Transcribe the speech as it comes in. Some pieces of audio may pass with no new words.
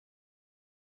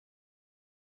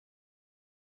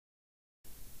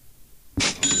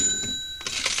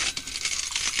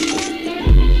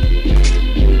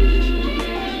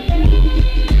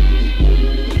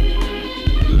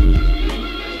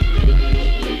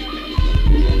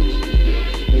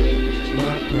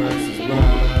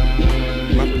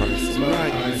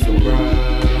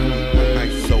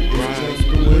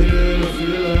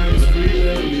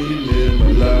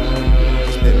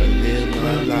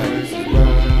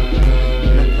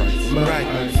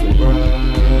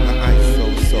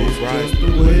right. Just the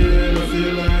way that I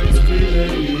feel like it's free,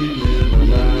 let me live my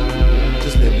life.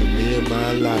 Just let me live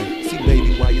my life. See,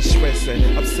 baby, why you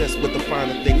stressing? Obsessed with the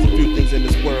finer things. A few things in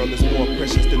this world is more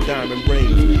precious than diamond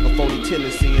rings. A phony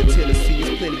tendency in Tennessee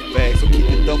is plenty facts. So keep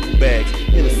your duffel bags.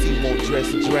 Hennessy won't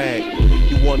dress and drag.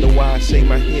 You wonder why I shave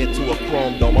my head to a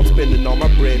chrome dome. I'm spending all my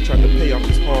bread trying to pay off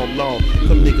this home loan.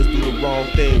 Some niggas do the wrong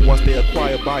thing once they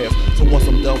acquire bias. So once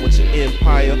I'm done with your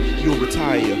empire, you'll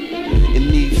retire. It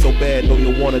needs so bad, know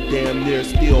you'll want a damn near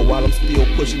steal. While I'm still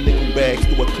pushing nickel bags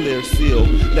through a clear seal.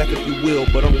 Laugh if you will,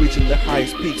 but I'm reaching the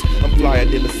highest peaks. I'm flyer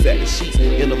than a sack of sheets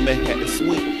in a Manhattan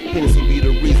suite. Hennessy be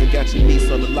the reason, got your niece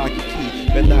on the lock and key.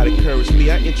 Better not encourage me,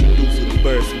 I introduce you to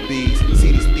birds and bees.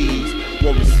 See these thieves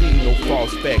won't receive no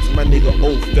false facts. My nigga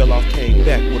old fell off, came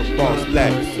back with a false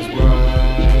black. My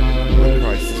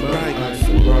price is right.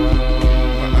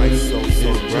 My ice so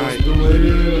bright. Just the way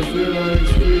that I feel like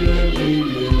it's free, let me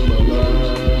live my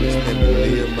life. Just let me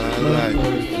live my life.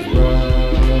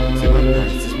 Say my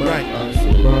price is right.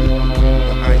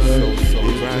 My ice so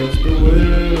bright. Just the way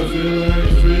that I feel like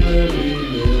it's free, let me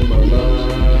live my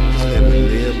life. Just let me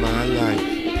live my life.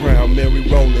 Proud Mary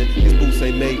rolling, his boots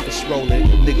ain't made for strolling.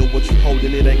 Nigga, what you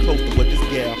holding, it ain't close to what this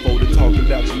gal folded. Talking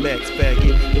about your max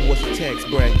faggot, then what's the tax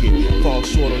bracket? Fall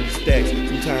short on your stacks,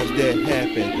 sometimes that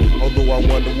happen. Although I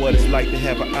wonder what it's like to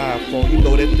have an iPhone. You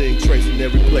know that thing tracing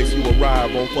every place you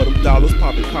arrive on. For them dollars,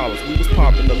 popping collars, we was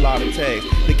popping a lot of tags.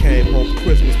 They came home for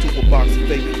Christmas, 2 for a box of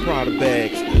fake Prada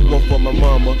bags. 1 for my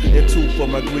mama, and 2 for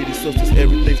my greedy sisters.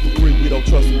 Everything's for free, we don't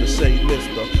trust them to shade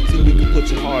mister. See, we can put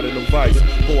your heart in a vice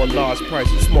for a large price.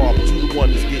 You smart, but you the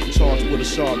one that's getting charged with a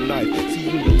sharp knife. See,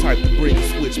 you the type to bring a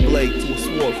switchblade to a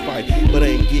sword fight, but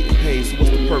ain't getting paid, so what's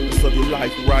the purpose of your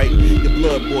life, right? Your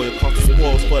blood boil costs the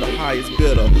spoils for the highest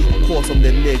bidder. Of course I'm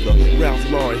that nigga, Ralph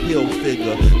Lauren Hill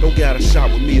figure. Don't gotta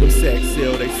shop with me, them sacks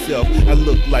sell they self. I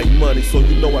look like money, so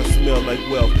you know I smell like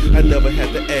wealth. I never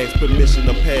had to ask permission,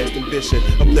 I'm past ambition.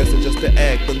 A blessing just to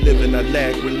act, but living I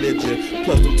lack religion.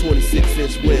 Plus them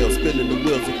 26-inch rims, spinning the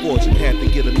wheels of fortune. Had to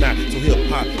get a knot, so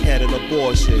hip-hop had an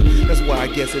abortion. That's why I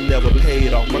guess it never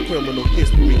paid off. My criminal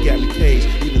history got me caged,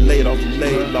 even laid off from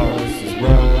laid off.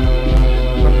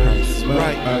 My price is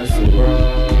right.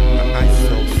 My ice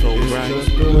so bright.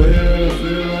 Just the way that I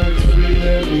feel like it's free,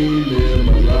 let me live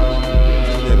my life.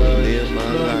 Just let me live my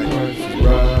life. My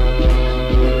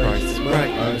price is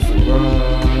right.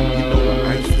 You know my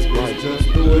ice is bright. Just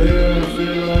the way that I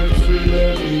feel like it's free,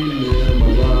 let me live my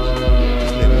life.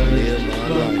 Just let me live my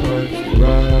life.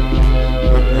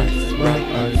 My price is right.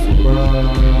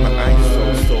 My ice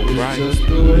so bright. Just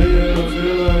the way that I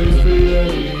feel like it's free, let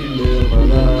me live my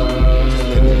life. Just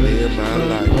let me live my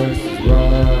life.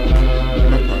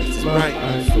 My price is right.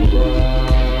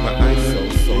 My ice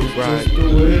so bright. Just the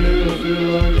way that I feel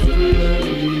like it's free, let me